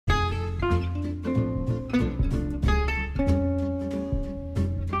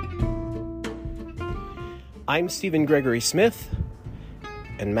I'm Stephen Gregory Smith,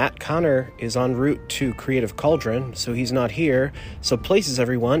 and Matt Connor is en route to Creative Cauldron, so he's not here. So places,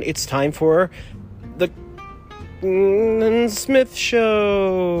 everyone, it's time for the Smith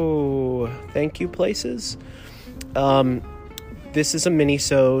Show. Thank you, places. This is a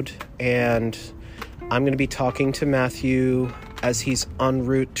Minisode, and I'm going to be talking to Matthew as he's en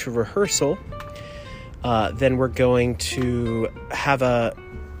route to rehearsal. Then we're going to have a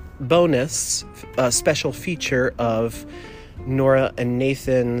bonus, special feature of Nora and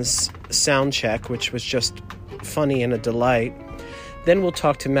Nathan's sound check, which was just funny and a delight. Then we'll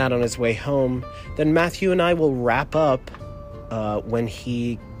talk to Matt on his way home. Then Matthew and I will wrap up when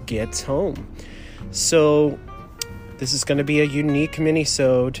he gets home. So this is going to be a unique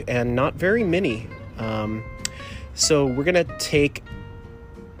mini-sode and not very mini. So we're going to take,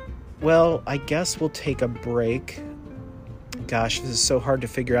 well, I guess we'll take a break. Gosh, this is so hard to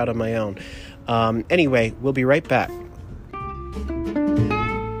figure out on my own. Anyway, we'll be right back.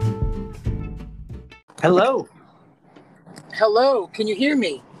 Hello. Hello, can you hear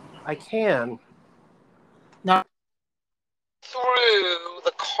me? I can. Not through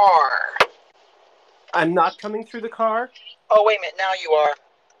the car. I'm not coming through the car? Oh, wait a minute, now you are.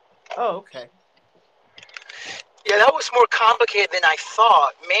 Oh, okay. Yeah, that was more complicated than I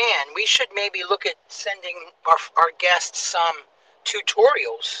thought. Man, we should maybe look at sending our guests some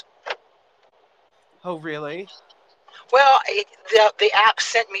tutorials. Oh, really? Well, the app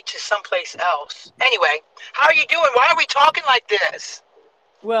sent me to someplace else. Anyway, how are you doing? Why are we talking like this?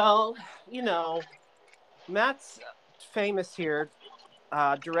 Well, you know, Matt's famous here,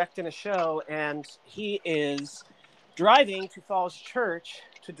 directing a show, and he is driving to Falls Church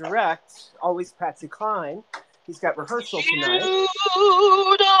to direct Always Patsy Cline. He's got rehearsal tonight. You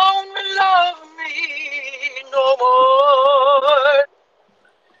don't love me no more.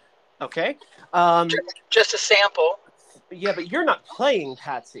 Okay. Just a sample. Yeah, but you're not playing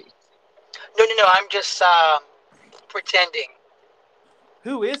Patsy. No, I'm just pretending.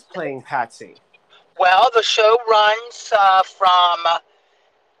 Who is playing Patsy? Well, the show runs from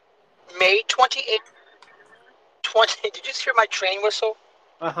May 28th. Did you just hear my train whistle?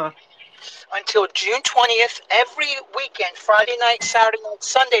 Uh-huh. Until June 20th, every weekend, Friday night, Saturday night,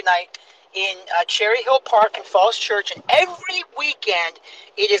 Sunday night, in Cherry Hill Park in Falls Church, and every weekend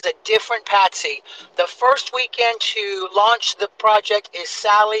it is a different Patsy. The first weekend to launch the project is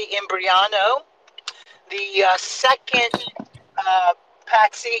Sally Imbriano. The second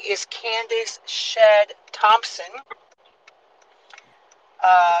Patsy is Candace Shedd Thompson.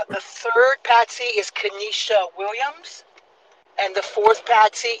 The third Patsy is Kenesha Williams. And the fourth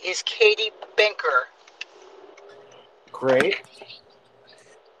Patsy is Katie Benker. Great.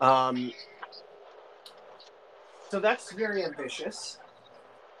 So that's very ambitious.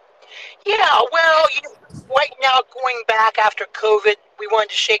 Yeah, well, right now, going back after COVID, we wanted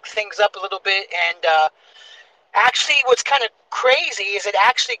to shake things up a little bit. And actually, what's kind of crazy is it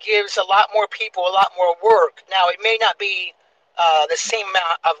actually gives a lot more people a lot more work. Now, it may not be the same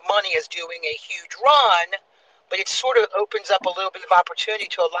amount of money as doing a huge run, but it sort of opens up a little bit of opportunity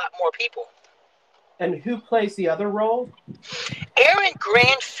to a lot more people. And who plays the other role? Erin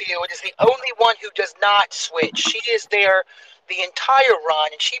Granfield is the only one who does not switch. She is there the entire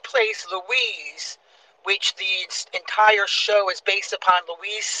run, and she plays Louise, which the entire show is based upon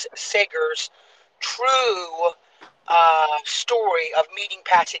Louise Sager's true story of meeting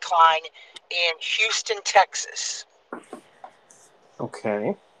Patsy Cline in Houston, Texas.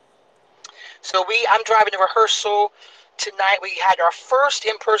 Okay. So I'm driving to rehearsal tonight. We had our first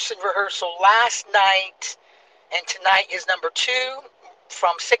in-person rehearsal last night, and tonight is number 2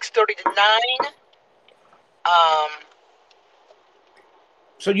 from 6:30 to 9.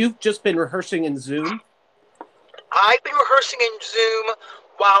 So you've just been rehearsing in Zoom? I've been rehearsing in Zoom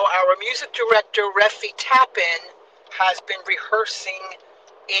while our music director, Refi Tappan, has been rehearsing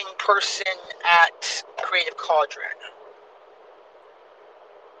in person at Creative Cauldron.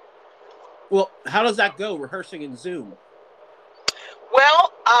 Well, how does that go, rehearsing in Zoom?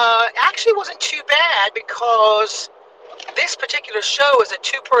 Well, actually it wasn't too bad because this particular show is a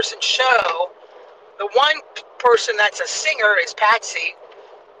 2-person show. The one person that's a singer is Patsy,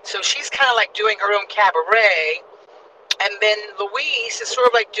 so she's kind of like doing her own cabaret. And then Louise is sort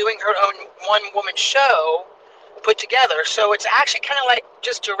of like doing her own one-woman show put together. So it's actually kind of like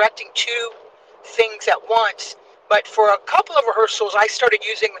just directing 2 things at once. But for a couple of rehearsals, I started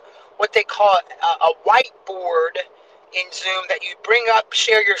using what they call a whiteboard in Zoom that you bring up,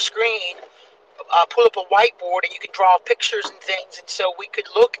 share your screen, pull up a whiteboard, and you can draw pictures and things. And so we could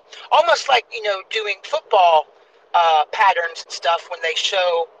look almost like, doing football patterns and stuff when they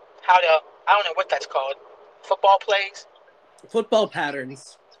show how to, I don't know what that's called. football plays. Football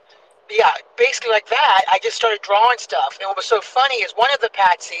patterns. Yeah, basically like that. I just started drawing stuff, and what was so funny is one of the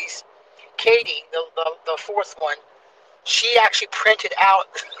Patsies, Katie, the fourth one, she actually printed out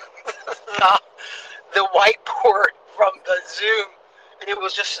the, the whiteboard from the Zoom, and it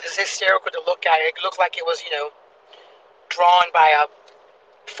was just hysterical to look at. It looked like it was, drawn by a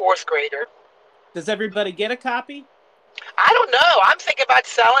fourth grader. Does everybody get a copy? I don't know. I'm thinking about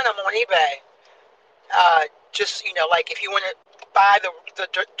selling them on eBay. Just like if you want to buy the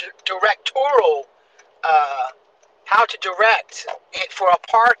directorial, uh, how to direct it for a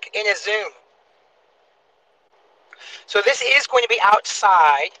park in a Zoom. So this is going to be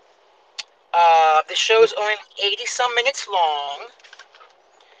outside. The show's only 80 some minutes long,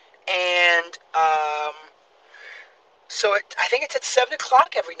 and so I think it's at 7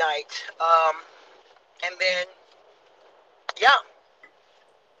 o'clock every night, and then yeah.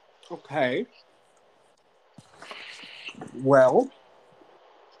 Okay. Well,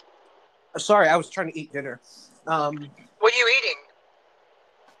 sorry, I was trying to eat dinner. What are you eating?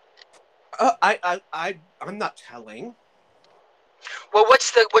 I'm not telling. Well,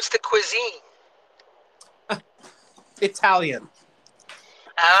 what's the cuisine? Italian.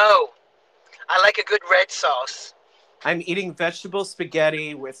 Oh, I like a good red sauce. I'm eating vegetable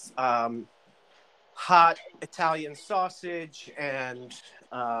spaghetti with hot Italian sausage and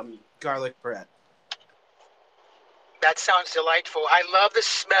garlic bread. That sounds delightful. I love the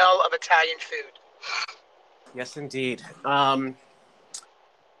smell of Italian food. Yes, indeed.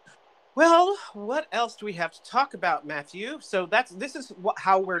 Well, what else do we have to talk about, Matthew? So this is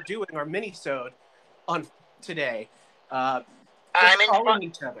how we're doing our Minisode on today. Just I'm in calling front.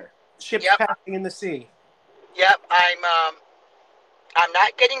 each other. Ships Yep. passing in the sea. Yep. I'm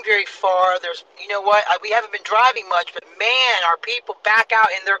not getting very far. There's, you know what? We haven't been driving much, but man, are people back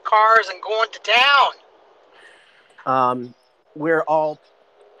out in their cars and going to town? We're all,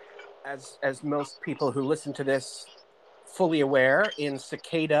 as most people who listen to this, fully aware, in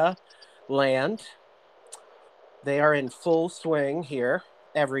cicada land. They are in full swing here,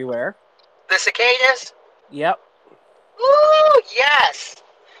 everywhere. The cicadas? Yep. Ooh, yes.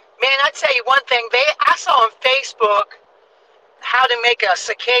 Man, I tell you one thing. I saw on Facebook how to make a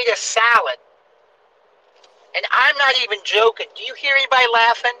cicada salad, and I'm not even joking. Do you hear anybody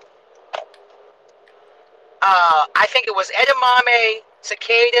laughing? I think it was edamame,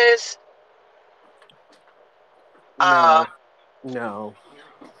 cicadas. No.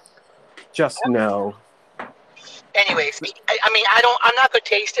 Just no. Anyways, I mean, I'm not gonna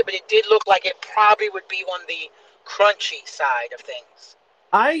taste it, but it did look like it probably would be on the crunchy side of things.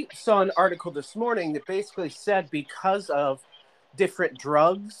 I saw an article this morning that basically said because of different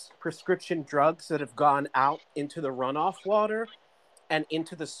drugs, prescription drugs that have gone out into the runoff water and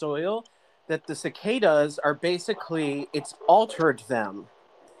into the soil, that the cicadas are basically, it's altered them.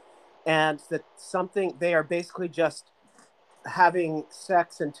 And that they are basically just having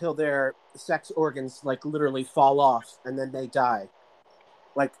sex until their sex organs like literally fall off and then they die.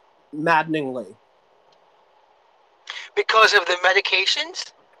 Like maddeningly. Because of the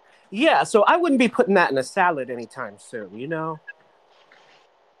medications? Yeah, so I wouldn't be putting that in a salad anytime soon, you know?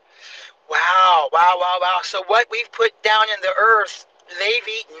 Wow. So what we've put down in the earth, they've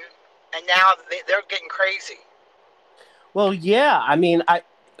eaten, and now they're getting crazy. Well, yeah, I mean,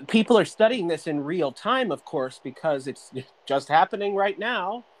 people are studying this in real time, of course, because it's just happening right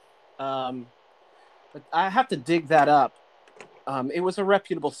now. But I have to dig that up. It was a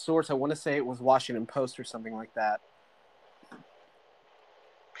reputable source. I want to say it was Washington Post or something like that.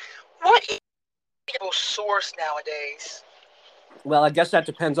 What is a reputable source nowadays? Well, I guess that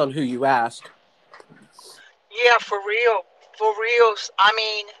depends on who you ask. Yeah, for real. For reals. I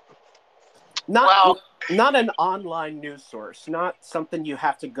mean, not an online news source, not something you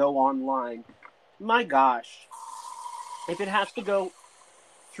have to go online. My gosh. If it has to go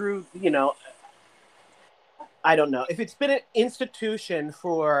through, I don't know. If it's been an institution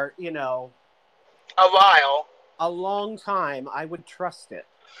for, a while. A long time, I would trust it.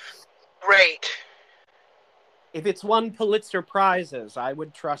 Right. If it's won Pulitzer Prizes, I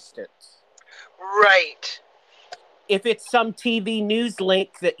would trust it. Right. If it's some TV news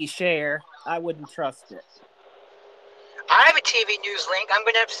link that you share, I wouldn't trust it. I have a TV news link. I'm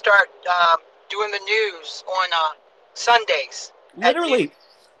going to have to start doing the news on Sundays.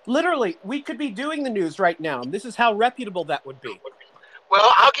 Literally, we could be doing the news right now. This is how reputable that would be.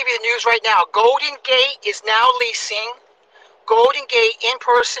 Well, I'll give you the news right now. Golden Gate is now leasing. Golden Gate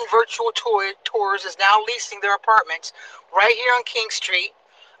in-person virtual tours is now leasing their apartments right here on King Street.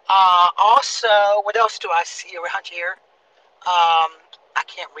 Also, what else do I see around here? I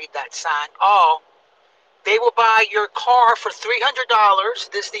can't read that sign. Oh, They will buy your car for $300.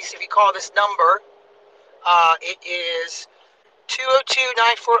 If you call this number, it is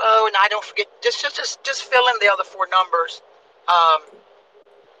 202-940, and I don't forget. Just fill in the other four numbers. Um,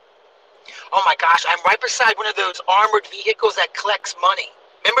 oh my gosh, I'm right beside one of those armored vehicles that collects money.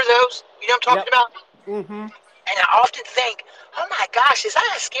 Remember those? You know what I'm talking Yep. about? Mm-hmm. And I often think, oh my gosh, is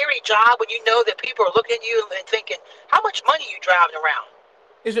that a scary job when you know that people are looking at you and thinking, how much money are you driving around?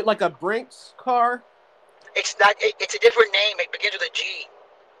 Is it like a Brinks car? It's not. It's a different name. It begins with a G.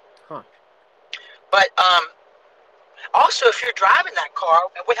 Huh. But also, if you're driving that car,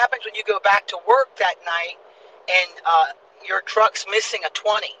 what happens when you go back to work that night and your truck's missing a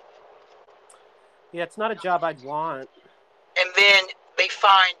 20? Yeah, it's not a job I'd want. And then they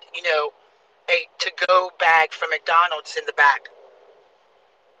find, a to-go bag from McDonald's in the back.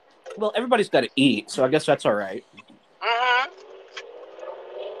 Well, everybody's got to eat, so I guess that's all right.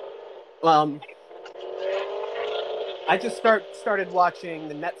 Mm-hmm. I just started watching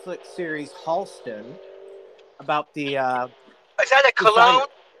the Netflix series Halston about the Is that a designer. cologne?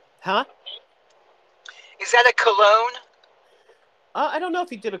 Huh? Is that a cologne? I don't know if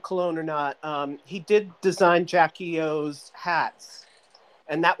he did a cologne or not. He did design Jackie O's hats,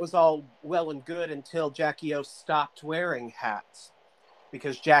 and that was all well and good until Jackie O stopped wearing hats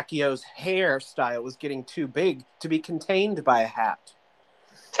because Jackie O's hairstyle was getting too big to be contained by a hat.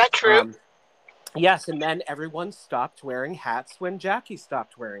 Is that true? Yes, and then everyone stopped wearing hats when Jackie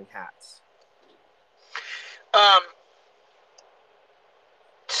stopped wearing hats.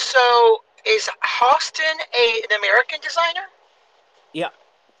 So is Halston an American designer Yeah.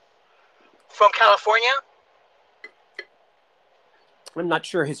 from California? I'm not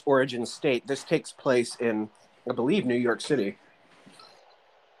sure his origin state. This takes place in, I believe, New York City.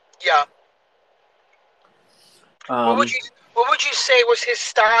 Yeah. What would you say was his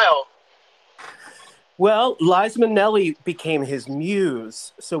style? Well, Liza Minnelli became his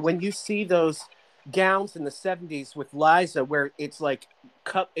muse. So when you see those gowns in the 70s with Liza where it's like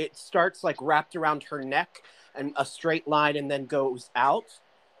it starts like wrapped around her neck and a straight line and then goes out,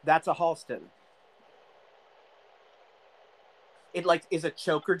 that's a Halston. It like is a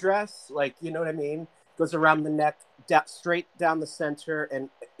choker dress, like, you know what I mean? Goes around the neck, straight down the center and,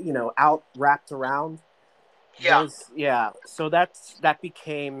 out wrapped around. Yeah. So that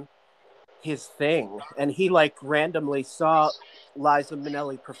became his thing, and he like randomly saw Liza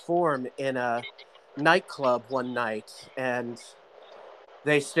Minnelli perform in a nightclub one night, and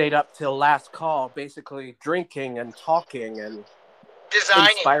they stayed up till last call, basically drinking and talking and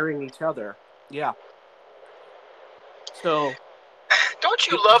Designing. inspiring each other. Yeah. So, don't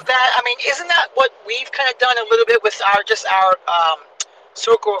you love that? I mean, isn't that what we've kind of done a little bit with our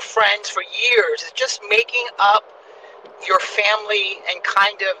circle of friends for years? Is just making up your family and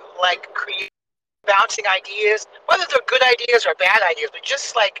kind of like create bouncing ideas, whether they're good ideas or bad ideas, but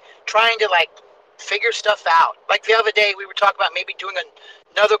just like trying to like figure stuff out. Like the other day we were talking about maybe doing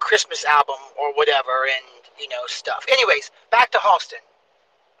another Christmas album or whatever, and stuff. Anyways, back to Halston.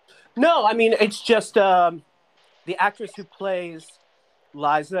 No, I mean, it's just the actress who plays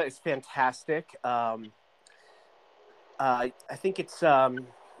Liza is fantastic. I think it's Ewan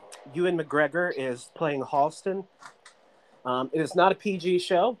McGregor is playing Halston. It is not a PG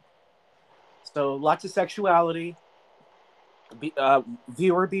show, so lots of sexuality.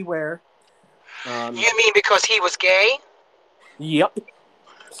 Viewer beware. You mean because he was gay? Yep.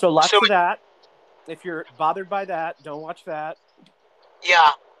 So lots of that. If you're bothered by that, don't watch that.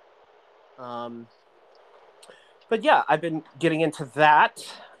 Yeah. But yeah, I've been getting into that.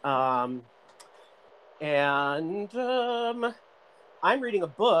 And I'm reading a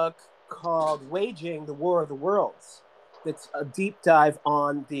book called Waging the War of the Worlds. It's a deep dive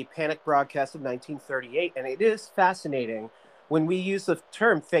on the panic broadcast of 1938, and it is fascinating. When we use the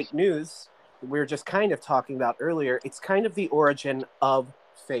term fake news, we were just kind of talking about earlier, it's kind of the origin of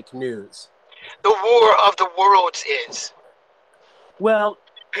fake news. The War of the Worlds is? Well,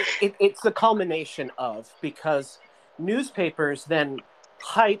 it's the culmination of, because newspapers then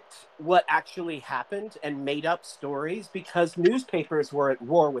hyped what actually happened and made up stories because newspapers were at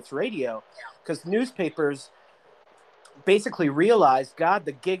war with radio, because newspapers basically realized, God,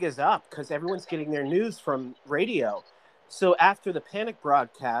 the gig is up because everyone's getting their news from radio. So after the panic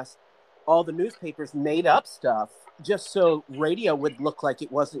broadcast, all the newspapers made up stuff just so radio would look like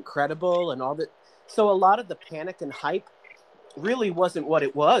it wasn't credible and all that. So a lot of the panic and hype really wasn't what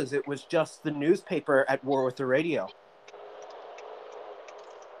it was. It was just the newspaper at war with the radio.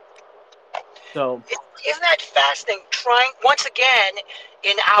 So, isn't that fascinating? Trying once again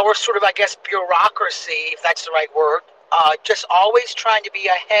in our sort of, I guess, bureaucracy, if that's the right word, just always trying to be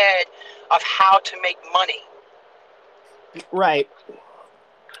ahead of how to make money. Right.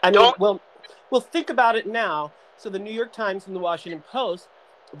 I mean, Don't well, think about it now. So the New York Times and the Washington Post,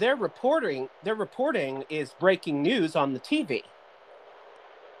 their reporting is breaking news on the TV.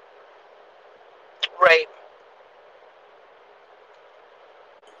 right.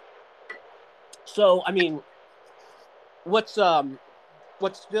 So, I mean, what's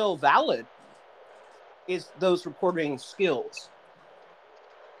still valid is those reporting skills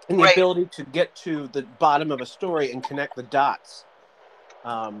and the Right. ability to get to the bottom of a story and connect the dots.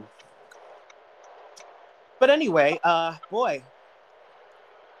 But anyway, boy,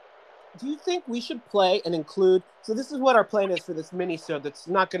 do you think we should play and include? So this is what our plan is for this mini-sode. That's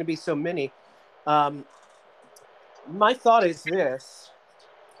not going to be so mini. My thought is this.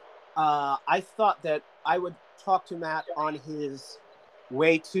 I thought that I would talk to Matt on his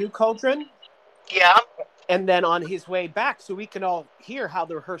way to Cauldron. Yeah. And then on his way back, so we can all hear how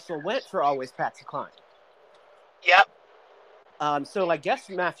the rehearsal went for Always Patsy Cline. Yep. So I guess,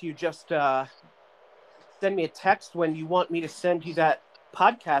 Matthew, just send me a text when you want me to send you that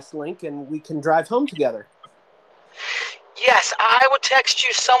podcast link and we can drive home together. Yes, I will text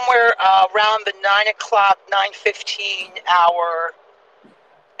you somewhere around the 9 o'clock, 9:15 hour,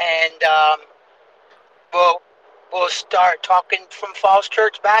 and we'll start talking from Falls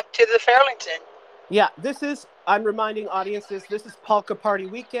Church back to the Fairlington. Yeah, I'm reminding audiences, this is Polka Party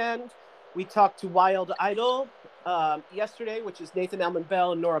Weekend. We talked to Wild Idol yesterday, which is Nathan Elman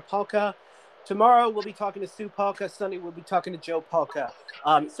Bell and Nora Polka. Tomorrow we'll be talking to Sue Polka. Sunday we'll be talking to Joe Polka.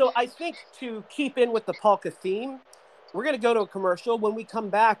 So I think to keep in with the polka theme, we're going to go to a commercial. When we come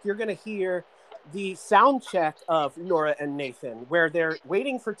back, you're going to hear the sound check of Nora and Nathan, where they're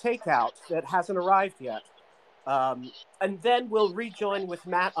waiting for takeout that hasn't arrived yet. And then we'll rejoin with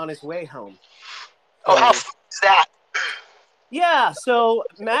Matt on his way home. Oh, how fun is that? Yeah, so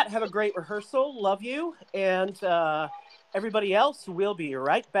Matt, have a great rehearsal. Love you. And everybody else, we'll be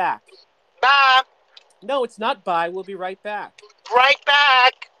right back. Bye. No, it's not bye. We'll be right back. Right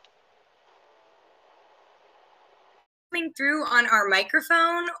back. Coming through on our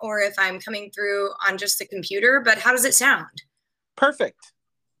microphone or if I'm coming through on just the computer, but how does it sound? Perfect.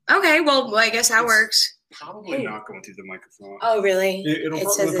 Okay, well I guess that works. Probably not going through the microphone. Oh, really? It'll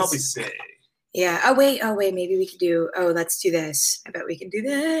probably say. Yeah. Oh, wait. Maybe we could do, let's do this. I bet we can do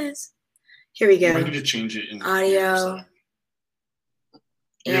this. Here we go. I could just change it in audio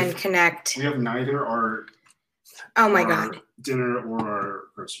and connect. We have neither our God. dinner or our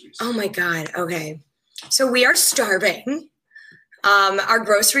groceries. Oh my God. Okay. So we are starving. Our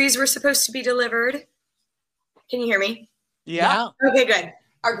groceries were supposed to be delivered. Can you hear me? Yeah. Okay, good.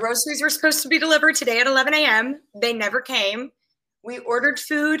 Our groceries were supposed to be delivered today at 11 a.m. They never came. We ordered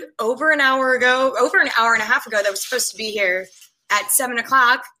food over an hour and a half ago that was supposed to be here at 7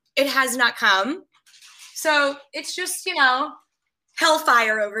 o'clock. It has not come. So it's just,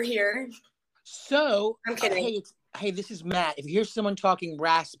 hellfire over here. So, I'm kidding. Hey, this is Matt. If you hear someone talking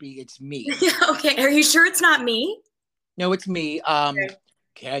raspy, it's me. Okay. Are you sure it's not me? No, it's me. Okay.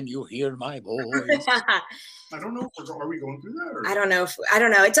 Can you hear my voice? I don't know. Are we going through that? Or? I don't know.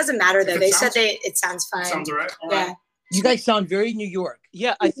 It doesn't matter though. They said it sounds fine. Sounds all right. Yeah. You guys sound very New York.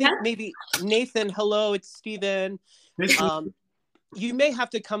 Yeah, I think maybe Nathan, hello, it's Steven. You may have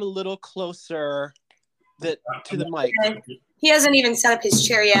to come a little closer to the mic. He hasn't even set up his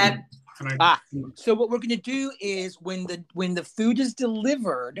chair yet. So what we're going to do is when the food is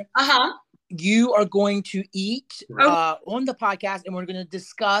delivered, Uh-huh. you are going to eat on the podcast, and we're going to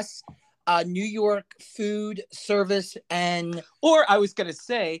discuss New York food service or I was going to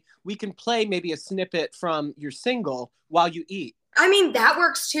say we can play maybe a snippet from your single while you eat. I mean, that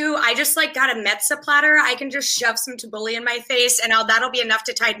works too. I just got a Metza platter. I can just shove some tabbouleh in my face and that'll be enough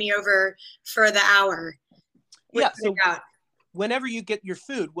to tide me over for the hour. Yeah. So whenever you get your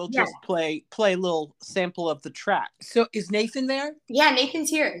food, we'll just play a little sample of the track. So is Nathan there? Yeah, Nathan's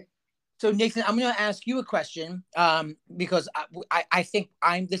here. So Nathan, I'm going to ask you a question because I think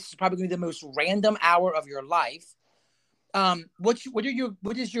this is probably going to be the most random hour of your life. What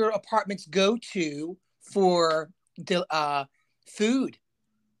is your apartment's go-to for food?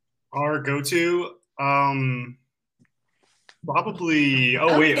 Our go-to, probably.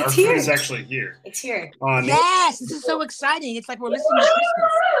 Oh wait, our here. food is actually here. It's here. Yes, this is so exciting. It's like we're listening to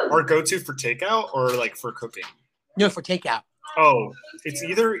Christmas. Our go-to for takeout or for cooking? No, for takeout. Oh, it's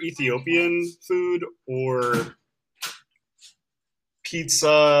either Ethiopian food or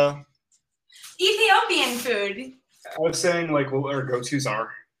pizza. Ethiopian food. I was saying what our go-tos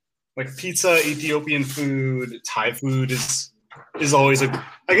are. Pizza, Ethiopian food, Thai food is always I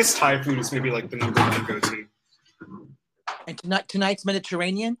guess Thai food is maybe the number one go-to. Tonight's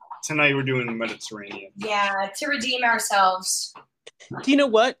Mediterranean. Tonight we're doing the Mediterranean. Yeah, to redeem ourselves. Do you know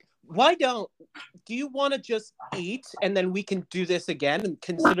what? Do you want to just eat and then we can do this again and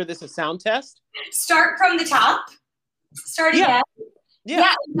consider this a sound test? Start from the top. Start again.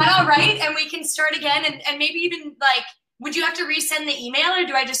 Yeah. Is that all right? And we can start again and maybe even like, would you have to resend the email or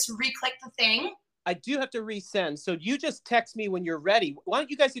do I just re-click the thing? I do have to resend. So you just text me when you're ready. Why don't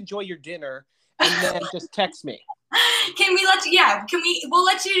you guys enjoy your dinner and then just text me? We'll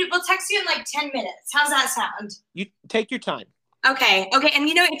text you in like 10 minutes. How's that sound? You take your time. Okay. And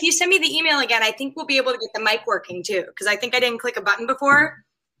if you send me the email again, I think we'll be able to get the mic working too. Because I think I didn't click a button before.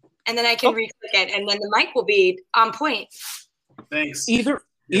 And then I can re-click it and then the mic will be on point. Thanks. Either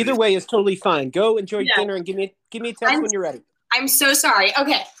way is totally fine. Go enjoy your dinner and give me a text when you're ready. I'm so sorry.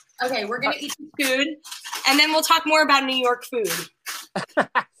 Okay, we're gonna eat some food, and then we'll talk more about New York food.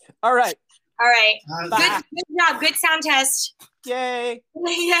 All right. Good job. Good sound test. Yay.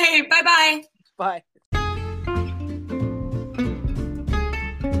 Yay. Bye-bye. Bye.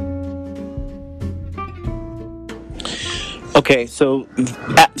 Okay, so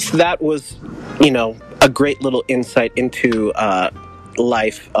that was, a great little insight into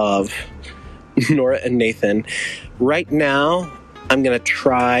life of Nora and Nathan. Right now, I'm going to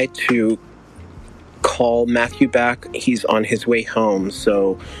try to call Matthew back. He's on his way home,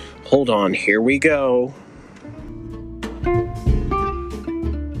 so hold on. Here we go.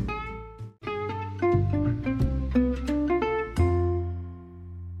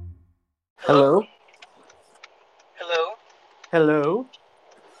 Hello? Hello? Hello?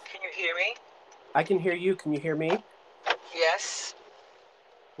 Can you hear me? I can hear you. Can you hear me? Yes.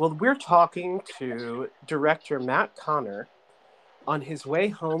 Well, we're talking to director Matt Connor on his way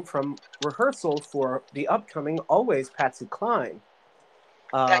home from rehearsal for the upcoming Always Patsy Cline.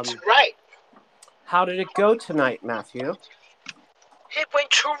 That's right. How did it go tonight, Matthew? It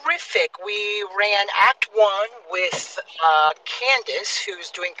went terrific. We ran Act 1 with Candace, who's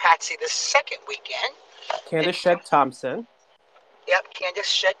doing Patsy the second weekend. Candace Shed Thompson. Yep, Candace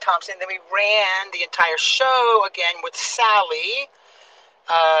Shed Thompson. Then we ran the entire show again with Sally.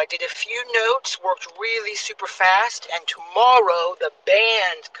 Did a few notes, worked really super fast, and tomorrow the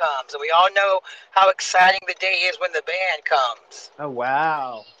band comes. And we all know how exciting the day is when the band comes. Oh,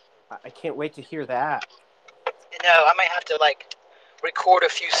 wow. I can't wait to hear that. I might have to, record a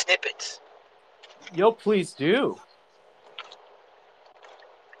few snippets. Yo, please do.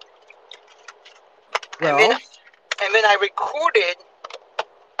 Well, and then I recorded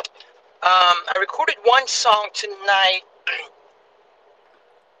one song tonight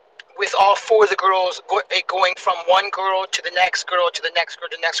with all four of the girls going from one girl to the next girl to the next girl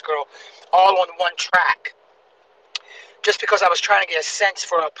to the next girl, all on one track. Just because I was trying to get a sense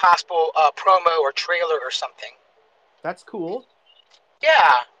for a possible promo or trailer or something. That's cool.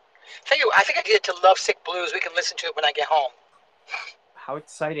 Yeah. I think I get it to Lovesick Blues. We can listen to it when I get home. How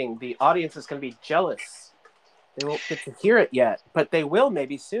exciting. The audience is going to be jealous. They won't get to hear it yet, but they will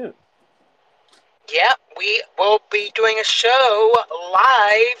maybe soon. Yeah, we will be doing a show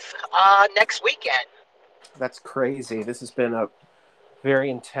live next weekend. That's crazy. This has been a very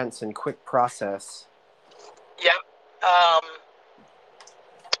intense and quick process. Yeah.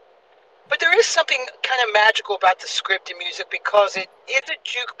 But there is something kind of magical about the script and music because it is a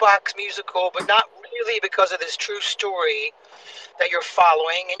jukebox musical, but not really because of this true story that you're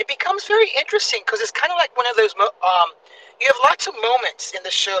following. And it becomes very interesting because it's kind of like one of those, you have lots of moments in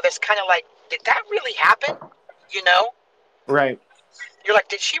the show that's kind of like, did that really happen? Right. You're like,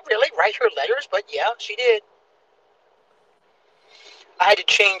 did she really write her letters? But yeah, she did. I had to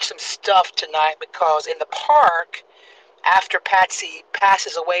change some stuff tonight because in the park, after Patsy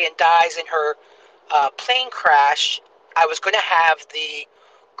passes away and dies in her plane crash, I was going to have the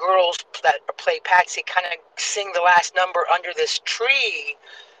girls that play Patsy kind of sing the last number under this tree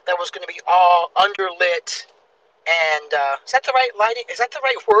that was going to be all underlit. And is that the right lighting? Is that the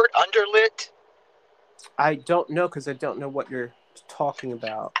right word, underlit? I don't know because I don't know what you're talking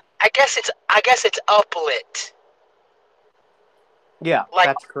about. I guess it's uplit. Yeah,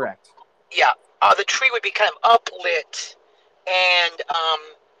 that's correct. Yeah, the tree would be kind of uplit, and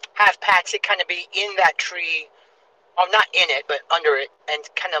have Patsy kind of be in that tree, or not in it, but under it, and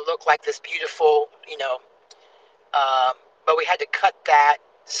kind of look like this beautiful, but we had to cut that,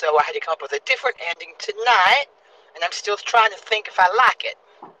 so I had to come up with a different ending tonight, and I'm still trying to think if I like it.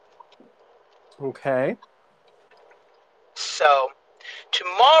 Okay. So,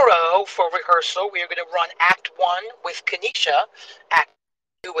 tomorrow for rehearsal, we are going to run Act 1 with Kanisha, Act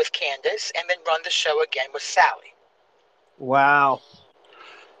 2 with Candace, and then run the show again with Sally. Wow.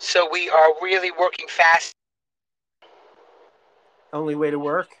 So we are really working fast. only way to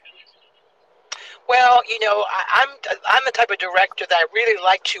work? Well, I'm the type of director that I really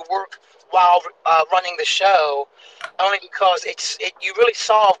like to work while running the show, only because you really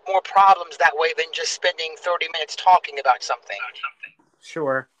solve more problems that way than just spending 30 minutes talking about something.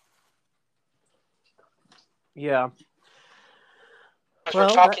 Sure. Yeah. We're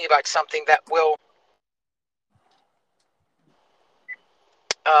talking about something that will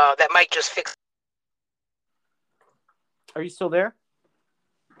that might just fix. Are you still there?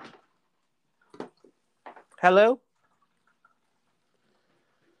 Hello?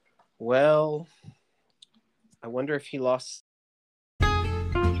 Well, I wonder if he lost.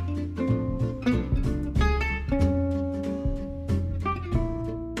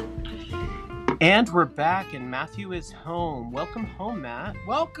 And we're back, and Matthew is home. Welcome home, Matt.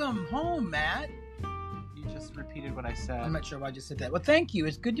 Welcome home, Matt. You just repeated what I said. I'm not sure why I just said that. Well, thank you.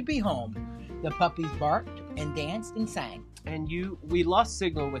 It's good to be home. The puppies barked and danced and sang. And we lost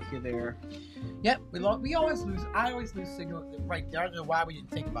signal with you there. Yep, we always lose. I always lose signal right there. I don't know why we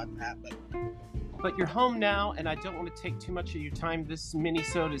didn't think about that, but you're home now, and I don't want to take too much of your time. This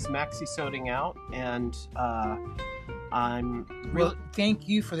Minisode is maxi-soding out, and Well, thank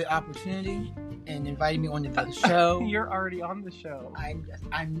you for the opportunity and inviting me onto the show. You're already on the show. I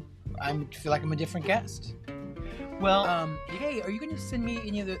feel like I'm a different guest. Well, hey, are you going to send me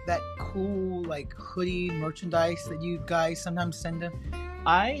any of that cool like hoodie merchandise that you guys sometimes send to?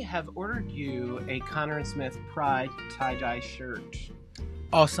 I have ordered you a Connor and Smith Pride tie-dye shirt.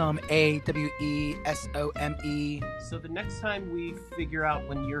 Awesome. AWESOME. So the next time we figure out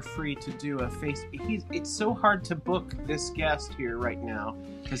when you're free to do a it's so hard to book this guest here right now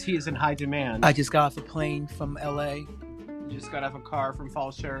because he is in high demand. I just got off a plane from LA. You just got off a car from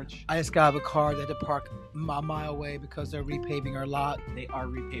Falls Church. I just got off a car that had to park a mile away because they're repaving our lot. They are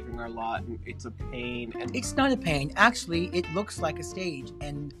repaving our lot, and it's a pain. And it's not a pain. Actually, it looks like a stage,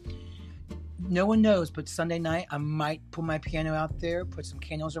 and no one knows, but Sunday night I might pull my piano out there, put some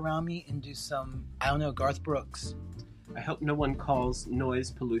candles around me, and do some, I don't know, Garth Brooks. I hope no one calls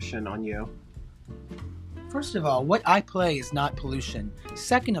noise pollution on you. First of all, what I play is not pollution.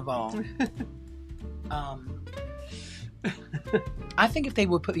 Second of all, I think if they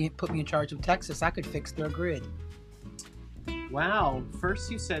would put me in charge of Texas, I could fix their grid. Wow. First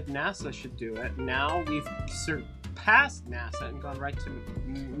you said NASA should do it. Now we've surpassed NASA and gone right to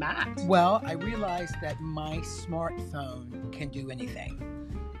Matt. Well, I realized that my smartphone can do anything.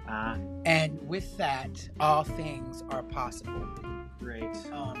 And with that, all things are possible. Great.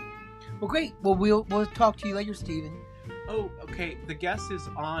 Well, great. Well, we'll talk to you later, Stephen. Oh, okay. The guest is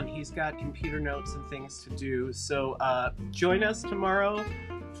on. He's got computer notes and things to do. So join us tomorrow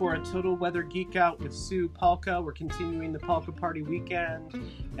for a Total Weather Geek Out with Sue Polka. We're continuing the Polka Party weekend.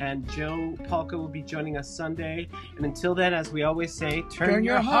 And Joe Polka will be joining us Sunday. And until then, as we always say, turn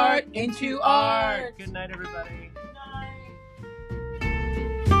your heart into art. Good night, everybody. Good night.